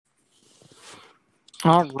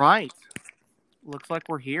All right. Looks like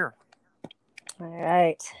we're here. All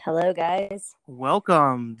right. Hello, guys.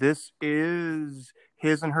 Welcome. This is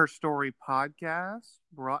His and Her Story podcast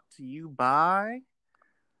brought to you by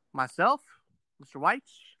myself, Mr. White,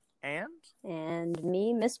 and And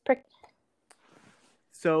me, Miss Prick.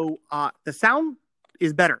 so the sound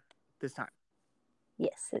is better this time.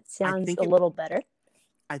 Yes, it I sounds think a it, little better.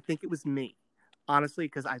 I think it was me. Honestly,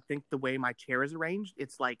 because I think the way my chair is arranged,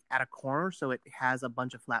 it's like at a corner, so it has a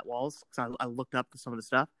bunch of flat walls. So I looked up some of the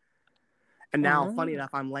stuff. And now, funny enough,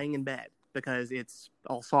 I'm laying in bed because it's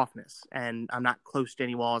all softness and I'm not close to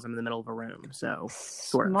any walls. I'm in the middle of a room. So,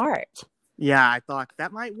 sort of. Smart. Yeah, I thought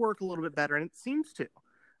that might work a little bit better, and it seems to.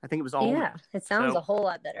 I think it was all. Yeah, it sounds a whole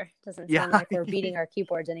lot better. Doesn't Yeah. sound like we're beating our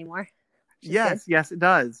keyboards anymore. Yes, it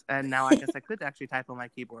does. And now I guess I could actually type on my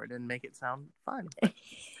keyboard and make it sound fun.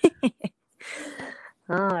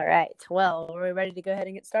 All right. Well, are we ready to go ahead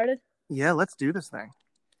and get started? Yeah, let's do this thing.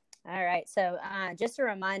 All right. So just a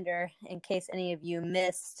reminder, in case any of you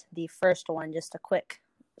missed the first one, just a quick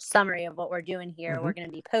summary of what we're doing here. Mm-hmm. We're going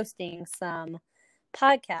to be posting some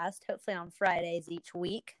podcast, hopefully on Fridays each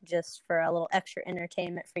week, just for a little extra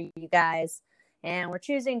entertainment for you guys. And we're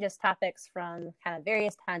choosing just topics from kind of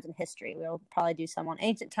various times in history. We'll probably do some on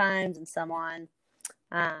ancient times and some on,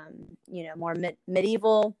 more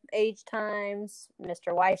medieval age times.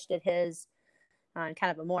 Mr. Weiss did his on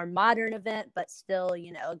kind of a more modern event, but still,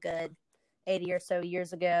 a good 80 or so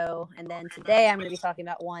years ago. And then today I'm going to be talking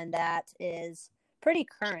about one that is pretty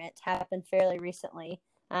current, happened fairly recently.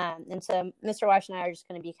 And so Mr. Weiss and I are just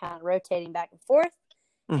going to be kind of rotating back and forth,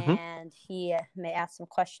 and he may ask some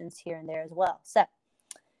questions here and there as well. So,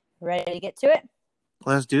 ready to get to it?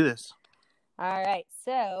 Let's do this. All right.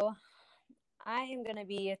 So, I am going to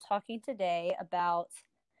be talking today about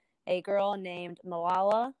a girl named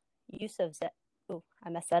Malala Yousafzai. Oh, I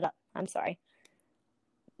messed that up. I'm sorry.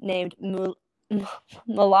 Named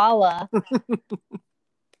Malala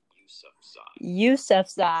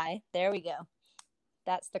Yousafzai. There we go.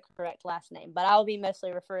 That's the correct last name. But I'll be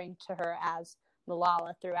mostly referring to her as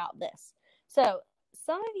Malala throughout this. So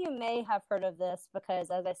some of you may have heard of this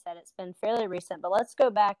because, as I said, it's been fairly recent. But let's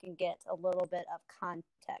go back and get a little bit of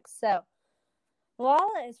context. So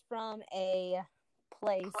Malala is from a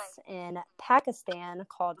place in Pakistan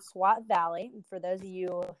called Swat Valley. And for those of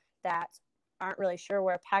you that aren't really sure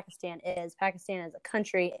where Pakistan is a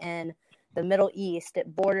country in the Middle East.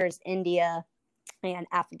 It borders India and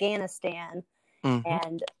Afghanistan.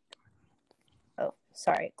 And it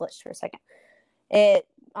glitched for a second. It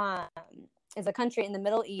is a country in the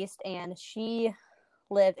Middle East, and she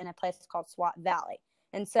lived in a place called Swat Valley.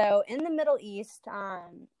 And so in the Middle East,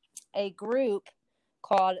 a group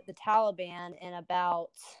called the Taliban in about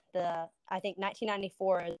I think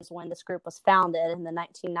 1994 is when this group was founded, in the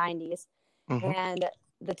 1990s. And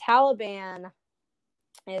the Taliban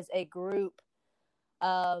is a group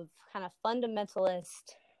of kind of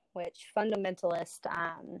fundamentalist, which fundamentalist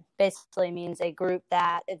basically means a group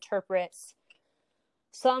that interprets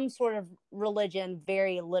some sort of religion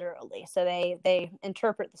very literally. So they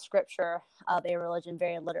interpret the scripture of a religion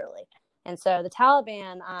very literally. And so the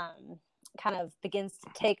Taliban kind of begins to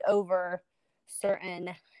take over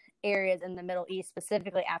certain areas in the Middle East,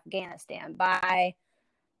 specifically Afghanistan. By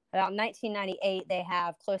about 1998, they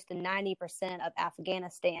have close to 90% of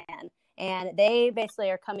Afghanistan. And they basically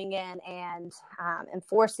are coming in and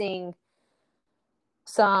enforcing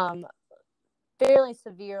some fairly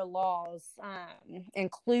severe laws,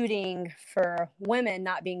 including for women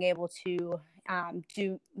not being able to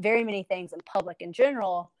do very many things in public in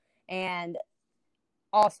general, and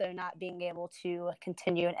also not being able to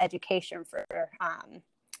continue an education for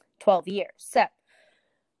 12 years. So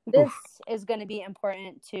this is going to be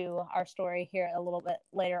important to our story here a little bit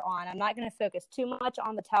later on. I'm not going to focus too much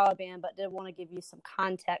on the Taliban, but did want to give you some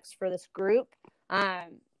context for this group.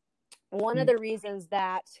 One of the reasons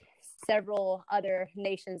that several other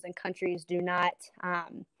nations and countries do not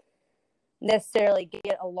necessarily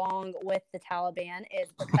get along with the Taliban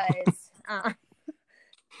is because,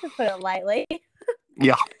 to put it lightly,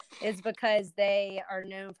 is because they are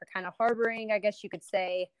known for kind of harboring, I guess you could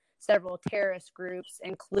say, several terrorist groups,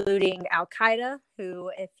 including Al-Qaeda, who,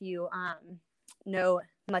 if you know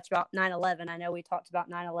much about 9/11, I know we talked about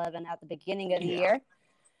 9/11 at the beginning of the year.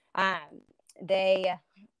 Al-Qaeda,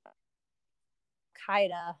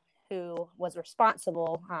 who was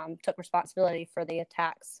responsible, took responsibility for the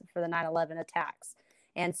attacks, for the 9/11 attacks.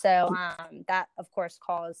 And so that, of course,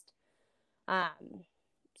 caused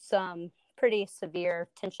some pretty severe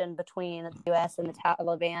tension between the U.S. and the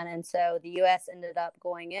Taliban. And so the U.S. ended up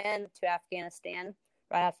going into Afghanistan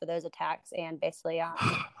right after those attacks and basically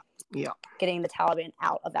Yeah. getting the Taliban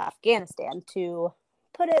out of Afghanistan, to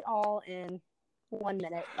put it all in 1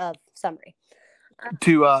 minute of summary.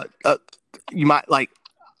 To you might like.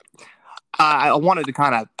 I wanted to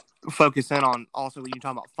kind of focus in on also when you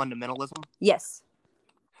talk about fundamentalism. Yes.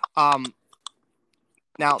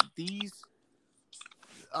 Now these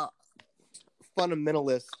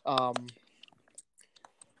fundamentalists,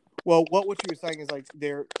 well, what you were saying is like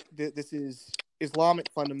this is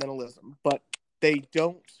Islamic fundamentalism, but they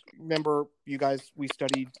don't remember you guys. We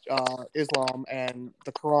studied Islam, and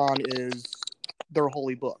the Quran is their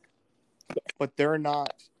holy book, but they're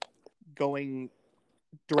not going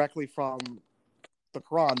directly from the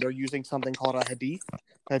Quran. They're using something called a hadith.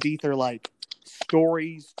 Hadith are like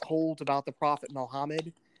stories told about the Prophet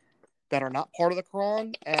Muhammad that are not part of the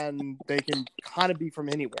Quran, and they can kind of be from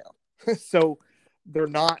anywhere. So they're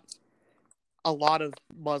not. A lot of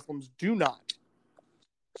Muslims do not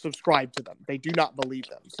subscribe to them. They do not believe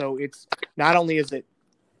them. So it's not only do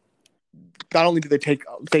they take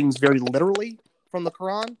things very literally from the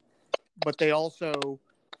Quran, but they also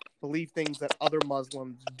believe things that other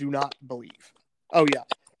Muslims do not believe. Oh yeah,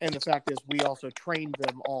 and the fact is, we also trained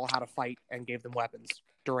them all how to fight and gave them weapons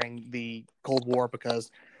during the Cold War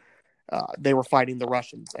because they were fighting the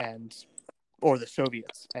Russians or the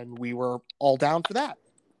Soviets, and we were all down for that.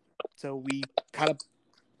 So we kind of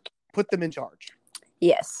put them in charge.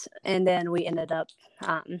 Yes, and then we ended up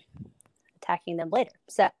attacking them later.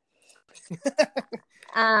 So,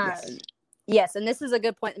 yes, and this is a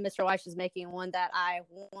good point that Mr. Weiss is making. One that I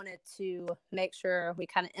wanted to make sure we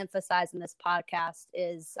kind of emphasize in this podcast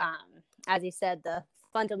is, as he said, the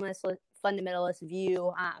fundamentalist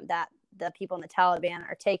view that the people in the Taliban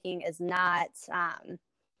are taking is not.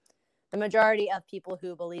 The majority of people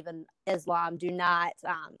who believe in Islam do not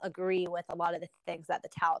agree with a lot of the things that the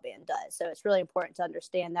Taliban does. So it's really important to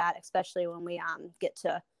understand that, especially when we get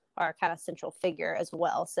to our kind of central figure as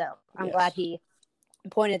well. So I'm glad he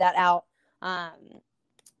pointed that out.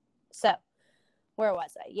 So where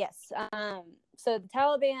was I? Yes. So the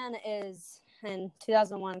Taliban is in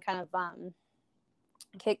 2001 kind of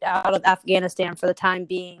kicked out of Afghanistan for the time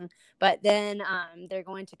being, but then they're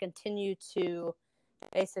going to continue to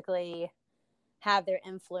basically have their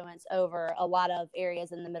influence over a lot of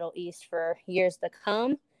areas in the Middle East for years to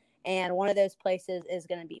come. And one of those places is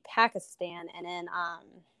going to be Pakistan. And then,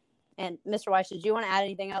 and Mr. Weiss, did you want to add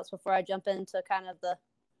anything else before I jump into kind of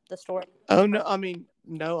the story? Oh, no, I mean,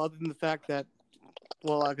 no, other than the fact that,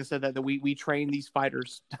 well, like I said, that we train these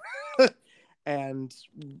fighters and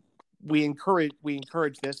we encourage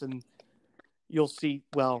this, and you'll see,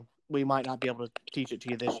 well, we might not be able to teach it to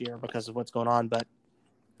you this year because of what's going on, but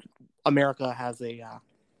America has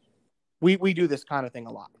we do this kind of thing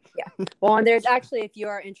a lot. Yeah. Well, and there's actually, if you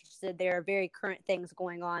are interested, there are very current things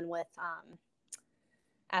going on with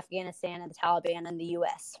Afghanistan and the Taliban and the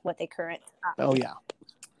U.S. with a current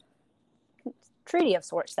treaty of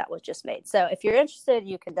sorts that was just made. So if you're interested,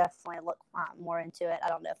 you can definitely look more into it. I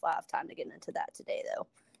don't know if I'll have time to get into that today, though.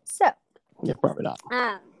 So yeah, probably not.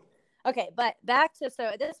 Okay, but back to, so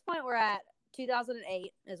at this point we're at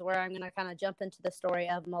 2008 is where I'm going to kind of jump into the story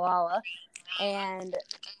of Malala. And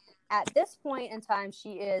at this point in time,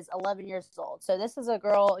 she is 11 years old. So this is a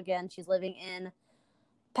girl, again, she's living in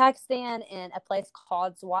Pakistan in a place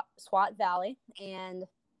called Swat Valley. And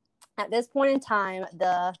at this point in time,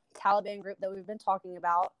 the Taliban group that we've been talking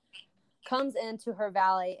about comes into her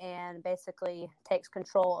valley and basically takes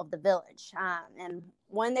control of the village. And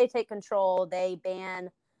when they take control, they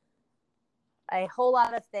ban a whole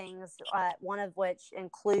lot of things, one of which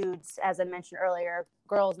includes, as I mentioned earlier,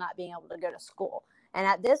 girls not being able to go to school. And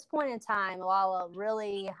at this point in time, Malala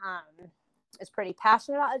really is pretty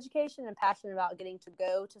passionate about education and passionate about getting to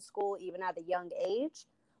go to school even at a young age.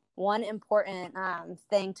 One important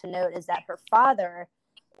thing to note is that her father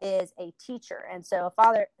is a teacher. And so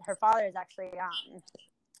her father is actually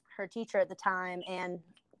her teacher at the time and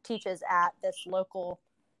teaches at this local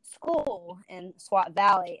school in Swat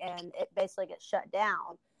Valley, and it basically gets shut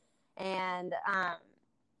down. And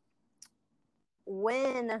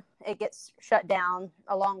when it gets shut down,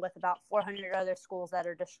 along with about 400 other schools that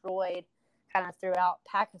are destroyed kind of throughout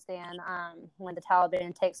Pakistan, when the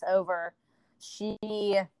Taliban takes over, she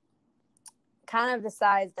kind of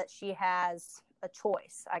decides that she has a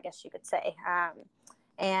choice, I guess you could say.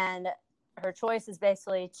 And her choice is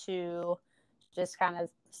basically to just kind of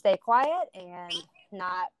stay quiet and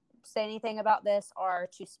not say anything about this, or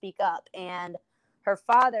to speak up. And her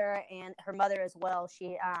father and her mother as well,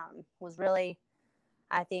 she was really,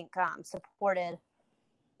 I think, supported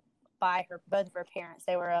by both of her parents.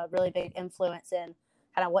 They were a really big influence in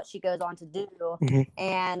kind of what she goes on to do. Mm-hmm.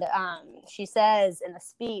 And she says in a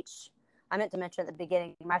speech, I meant to mention at the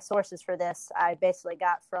beginning, my sources for this I basically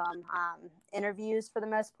got from interviews for the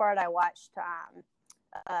most part. I watched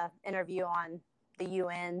an interview on the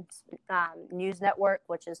UN news network,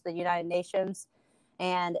 which is the United Nations.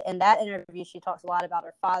 And in that interview, she talks a lot about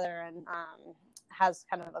her father and has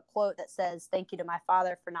kind of a quote that says, "Thank you to my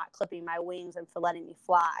father for not clipping my wings and for letting me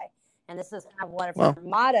fly." And this is kind of one of her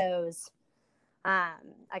mottos,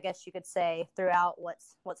 I guess you could say, throughout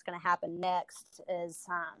what's going to happen next is,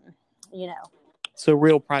 you know. So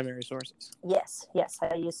real primary sources. Yes.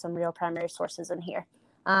 I use some real primary sources in here.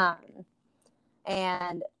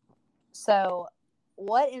 And so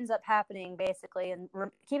what ends up happening basically, and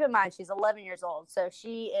keep in mind, she's 11 years old. So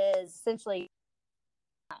she is essentially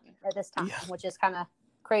at this time, which is kind of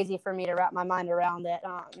crazy for me to wrap my mind around that,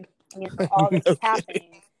 all this is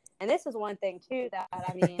happening. And this is one thing too, that,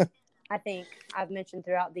 I mean, I think I've mentioned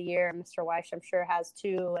throughout the year, Mr. Weiss, I'm sure has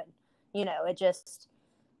too. And, it just,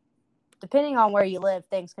 depending on where you live,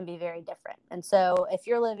 things can be very different. And so if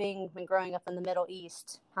you're living and growing up in the Middle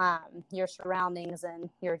East, your surroundings and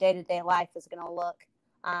your day-to-day life is going to look,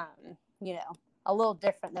 a little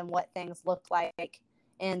different than what things look like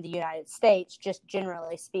in the United States, just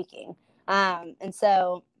generally speaking. And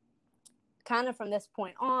so kind of from this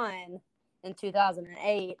point on in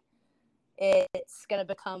 2008, it's going to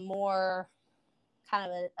become more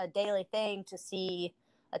kind of a daily thing to see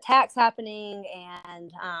attacks happening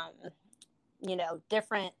and,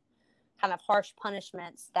 different kind of harsh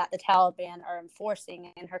punishments that the Taliban are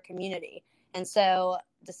enforcing in her community. And so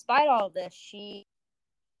despite all of this, she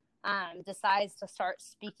decides to start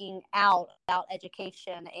speaking out about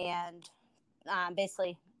education and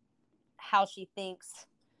basically how she thinks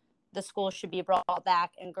the school should be brought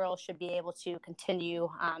back and girls should be able to continue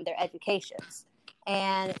their educations.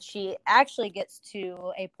 And she actually gets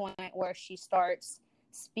to a point where she starts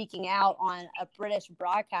speaking out on a British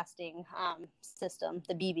broadcasting system,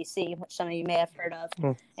 the BBC, which some of you may have heard of.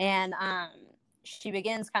 Mm. And she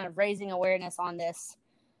begins kind of raising awareness on this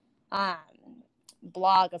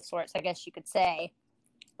blog of sorts, I guess you could say.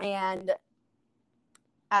 And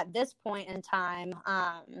at this point in time,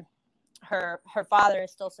 her father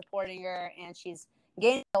is still supporting her, and she's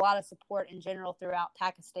gaining a lot of support in general throughout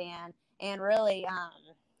Pakistan, and really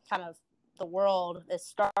kind of the world is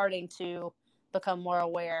starting to become more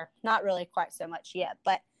aware. Not really quite so much yet,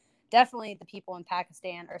 but definitely the people in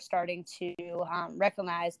Pakistan are starting to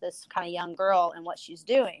recognize this kind of young girl and what she's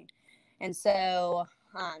doing. And so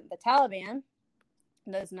the Taliban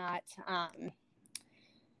does not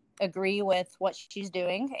agree with what she's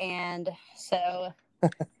doing. And so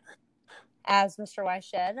as Mr. Weiss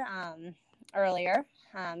said earlier,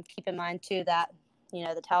 keep in mind too that,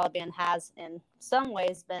 the Taliban has in some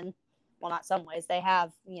ways been, well, not some ways, they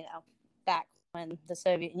have, back when the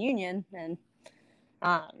Soviet Union and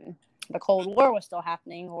the Cold War was still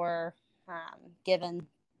happening, were given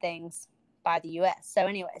things by the U.S. So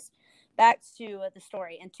anyways, back to the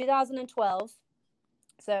story. In 2012,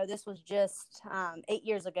 so this was just 8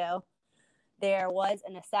 years ago, there was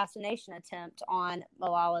an assassination attempt on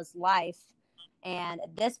Malala's life. And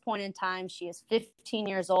at this point in time, she is 15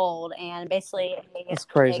 years old. And basically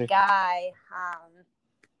a guy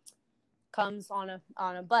comes on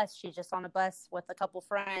a bus. She's just on a bus with a couple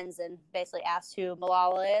friends and basically asks who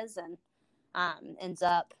Malala is and ends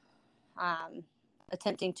up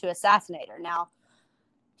attempting to assassinate her. Now,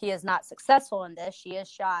 he is not successful in this. She is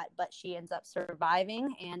shot, but she ends up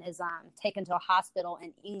surviving and is taken to a hospital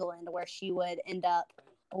in England where she would end up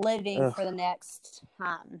living for the next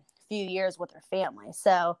few years with her family.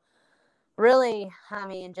 So really, I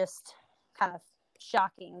mean, just kind of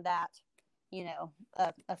shocking that,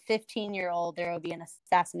 a 15-year-old there will be an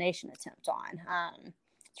assassination attempt on.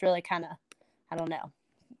 It's really kind of, I don't know,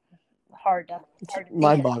 hard to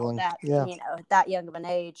mind-boggling that, at that young of an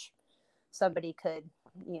age, somebody could,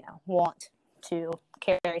 want to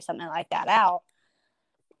carry something like that out.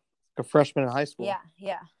 A freshman in high school.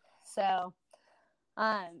 Yeah. So,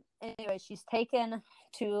 anyway, she's taken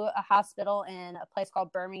to a hospital in a place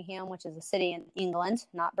called Birmingham, which is a city in England,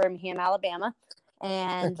 not Birmingham, Alabama.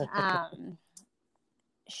 And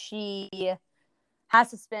she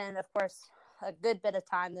has to spend, of course, a good bit of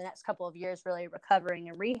time, the next couple of years, really recovering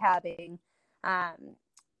and rehabbing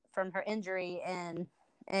from her injury in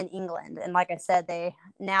England. And like I said, they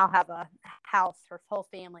now have a house. Her whole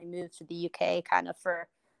family moved to the UK kind of for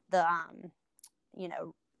the,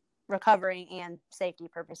 recovering and safety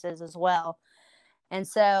purposes as well. And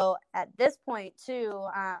so at this point too,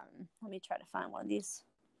 let me try to find one of these.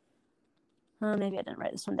 Maybe I didn't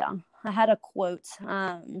write this one down. I had a quote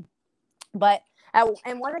But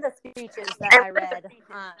in one of the speeches that I read,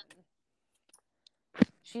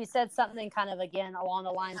 she said something kind of, again, along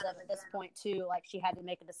the lines of, at this point too, like she had to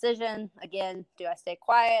make a decision. Again, do I stay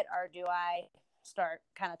quiet or do I start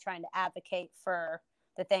kind of trying to advocate for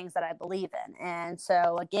the things that I believe in? And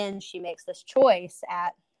so again, she makes this choice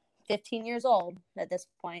at 15 years old at this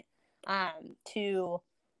point, to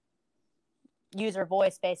use her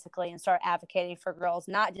voice basically and start advocating for girls,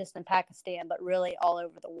 not just in Pakistan, but really all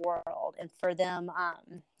over the world, and for them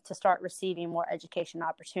to start receiving more education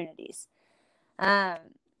opportunities.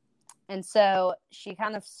 And so she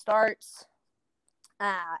kind of starts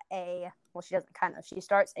she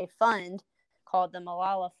starts a fund called the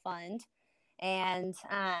Malala Fund. And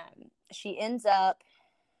she ends up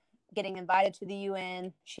getting invited to the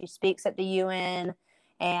UN. She speaks at the UN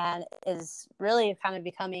and is really kind of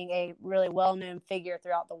becoming a really well-known figure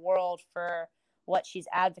throughout the world for what she's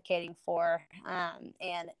advocating for.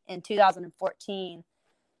 And in 2014,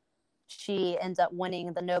 she ends up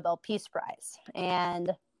winning the Nobel Peace Prize.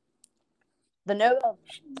 And the Nobel...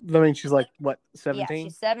 I mean, she's like, what, 17? Yeah,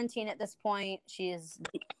 she's 17 at this point. She's,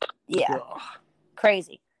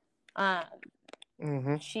 crazy.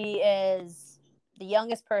 She is the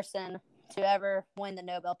youngest person to ever win the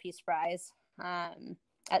Nobel Peace Prize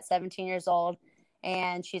at 17 years old.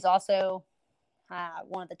 And she's also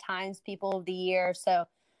one of the Times People of the Year. So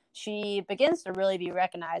she begins to really be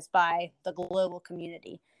recognized by the global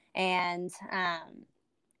community. And,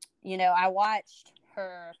 I watched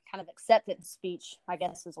her kind of acceptance speech, I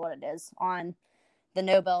guess is what it is, on the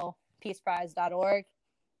NobelPeacePrize.org.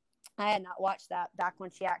 I had not watched that back when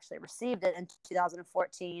she actually received it in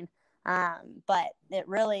 2014. But I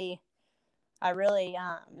really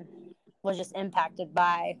was just impacted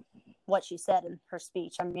by what she said in her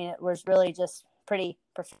speech. I mean, it was really just pretty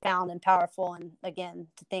profound and powerful. And again,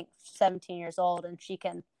 to think 17 years old and she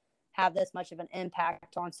can have this much of an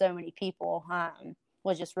impact on so many people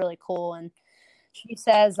was just really cool. And she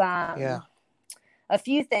says a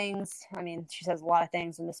few things. I mean, she says a lot of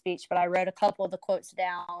things in the speech, but I wrote a couple of the quotes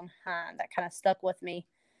down that kind of stuck with me.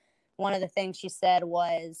 One of the things she said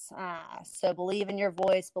was, so believe in your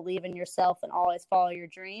voice, believe in yourself, and always follow your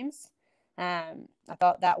dreams. I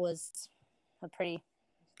thought that was a pretty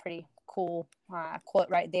cool quote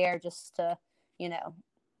right there, just to,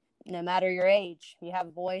 no matter your age, you have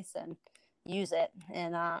a voice and use it.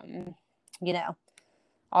 And,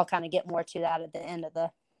 I'll kind of get more to that at the end of the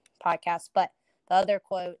podcast. But the other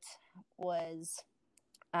quote was,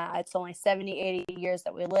 it's only 70, 80 years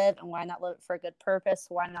that we live, and why not live it for a good purpose?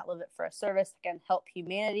 Why not live it for a service that can help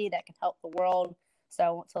humanity, that can help the world? So I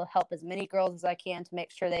want to help as many girls as I can to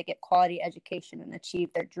make sure they get quality education and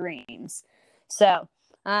achieve their dreams. So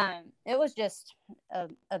it was just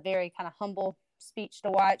a very kind of humble speech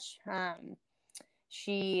to watch.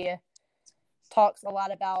 She talks a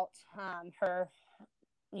lot about her,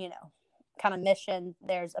 kind of mission.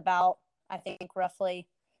 There's about, I think, roughly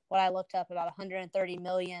what I looked up, about 130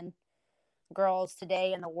 million girls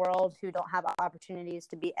today in the world who don't have opportunities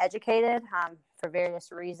to be educated for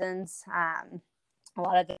various reasons. A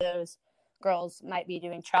lot of those girls might be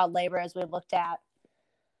doing child labor, as we looked at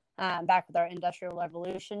back with our Industrial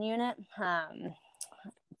Revolution unit.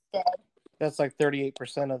 That's like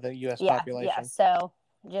 38% of the U.S. population. Yeah, so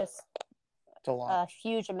just a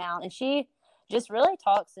huge amount. And she just really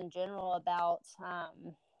talks in general about,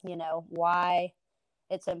 why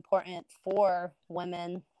it's important for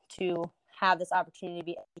women to have this opportunity to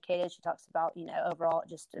be educated. She talks about, overall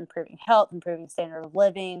just improving health, improving standard of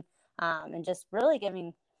living, and just really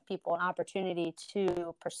giving people an opportunity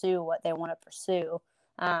to pursue what they want to pursue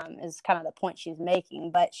is kind of the point she's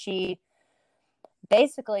making. But she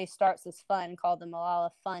basically starts this fund called the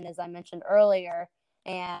Malala Fund, as I mentioned earlier,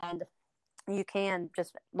 and you can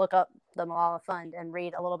just look up the Malala Fund and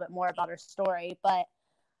read a little bit more about her story. But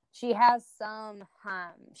she has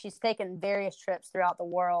she's taken various trips throughout the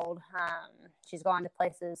world. She's gone to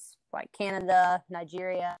places like Canada,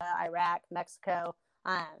 Nigeria, Iraq, Mexico,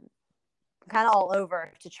 kind of all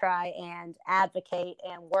over to try and advocate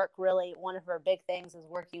and work. Really, one of her big things is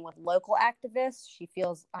working with local activists. She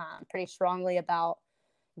feels pretty strongly about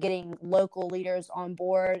getting local leaders on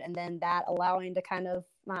board, and then that allowing to kind of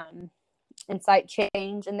incite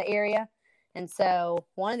change in the area. And so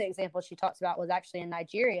one of the examples she talks about was actually in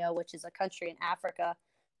Nigeria, which is a country in Africa.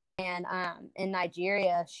 And in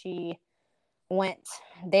Nigeria, she went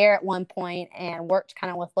there at one point and worked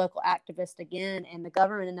kind of with local activists again. And the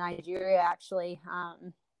government in Nigeria actually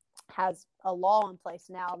has a law in place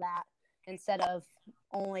now that instead of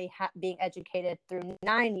only being educated through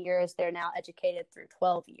 9 years, they're now educated through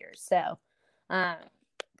 12 years. So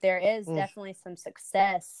there is definitely some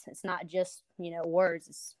success. It's not just, words.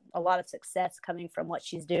 It's a lot of success coming from what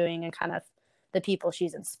she's doing and kind of the people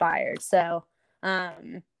she's inspired. So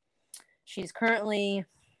she's currently,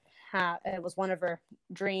 it was one of her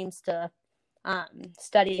dreams to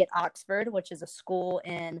study at Oxford, which is a school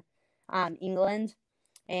in England.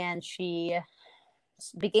 And she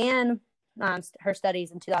began her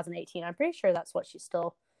studies in 2018. I'm pretty sure that's what she's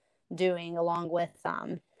still doing, along with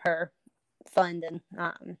her fund and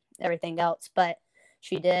everything else. But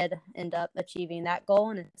she did end up achieving that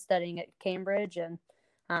goal and studying at Cambridge and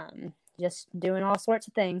just doing all sorts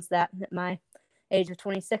of things that at my age of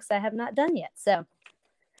 26 I have not done yet. So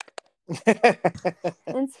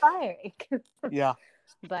inspiring. Yeah.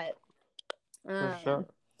 But for sure.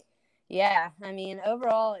 Yeah, I mean,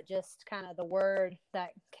 overall, it just kind of the word that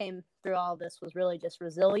came through all this was really just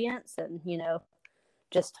resilience and,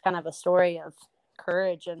 just kind of a story of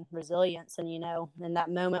courage and resilience. And, in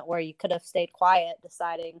that moment where you could have stayed quiet,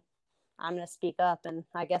 deciding I'm going to speak up. And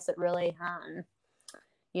I guess it really,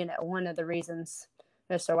 one of the reasons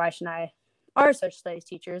Mr. Weiss and I are social studies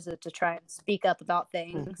teachers is to try and speak up about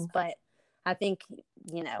things. Mm-hmm. But I think,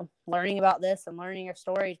 learning about this and learning your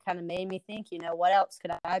story kind of made me think, what else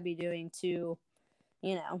could I be doing to,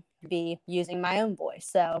 be using my own voice.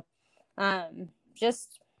 So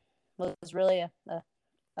just was really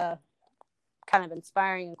a kind of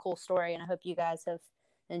inspiring and cool story. And I hope you guys have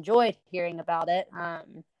enjoyed hearing about it. I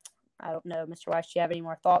don't know, Mr. Weiss, do you have any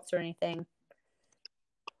more thoughts or anything?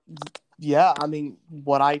 Yeah, I mean,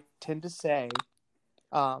 what I tend to say,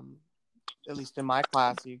 at least in my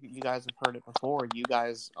class, you guys have heard it before. You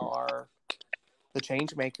guys are the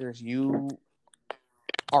change makers. You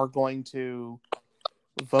are going to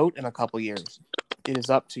vote in a couple years. It is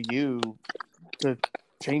up to you to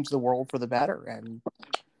change the world for the better. And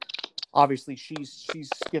obviously, she's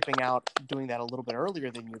skipping out, doing that a little bit earlier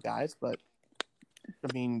than you guys. But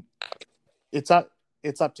I mean, it's up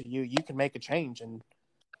to you. You can make a change. And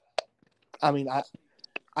I mean,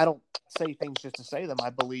 I don't say things just to say them. I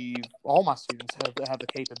believe all my students have the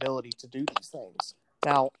capability to do these things.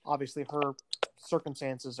 Now, obviously, her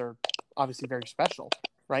circumstances are obviously very special,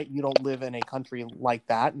 right? You don't live in a country like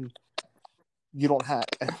that, and you don't have,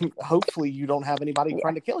 hopefully, you don't have anybody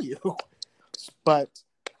trying to kill you. But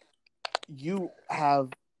you have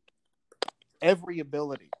every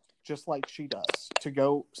ability, just like she does, to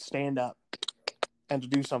go stand up and to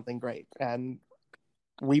do something great. And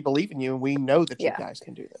we believe in you, and we know that you guys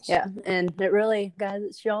can do this. Yeah, and it really, guys,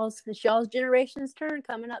 it's y'all's generation's turn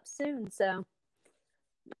coming up soon. So,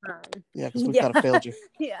 yeah, because we kind of failed you.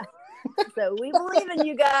 Yeah, so we believe in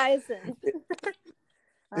you guys, and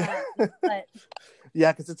but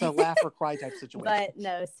yeah, because it's a laugh or cry type situation. But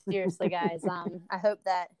no, seriously, guys, I hope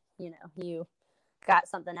that you got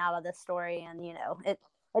something out of this story, and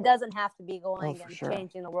it doesn't have to be going and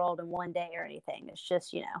changing the world in one day or anything. It's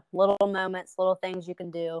just, little moments, little things you can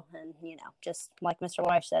do. And, just like Mr.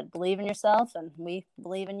 Weiss said, believe in yourself, and we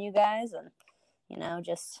believe in you guys, and,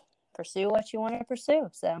 just pursue what you want to pursue.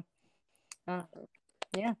 So,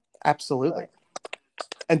 yeah. Absolutely.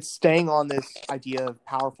 And staying on this idea of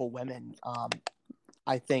powerful women,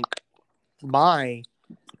 I think my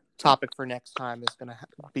topic for next time is going to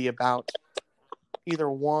be about either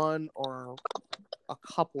one or a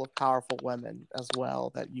couple of powerful women as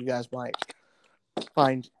well that you guys might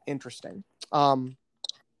find interesting.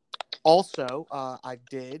 Also, I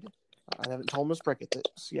haven't told Ms. Brickett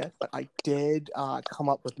this yet, but I did come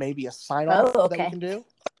up with maybe a sign-off that we can do.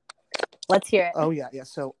 Let's hear it. Oh, yeah.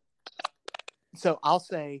 So I'll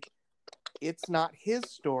say, it's not his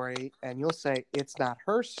story, and you'll say, it's not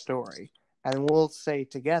her story, and we'll say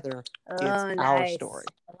together, it's our story.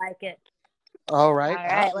 I like it. All right. All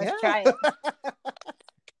right, let's try it.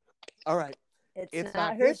 All right. It's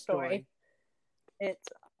not her story. It's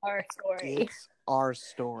our story. It's our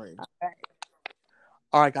story.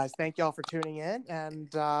 All right, guys. Thank y'all for tuning in, and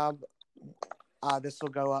this will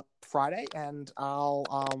go up Friday, and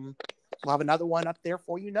we'll have another one up there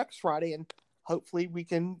for you next Friday, and hopefully we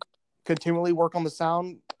can continually work on the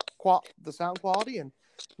sound quality, and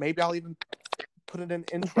maybe I'll even put it in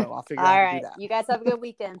intro. I'll figure out how to do that. You guys have a good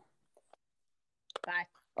weekend. Bye.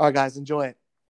 All right, guys. Enjoy it.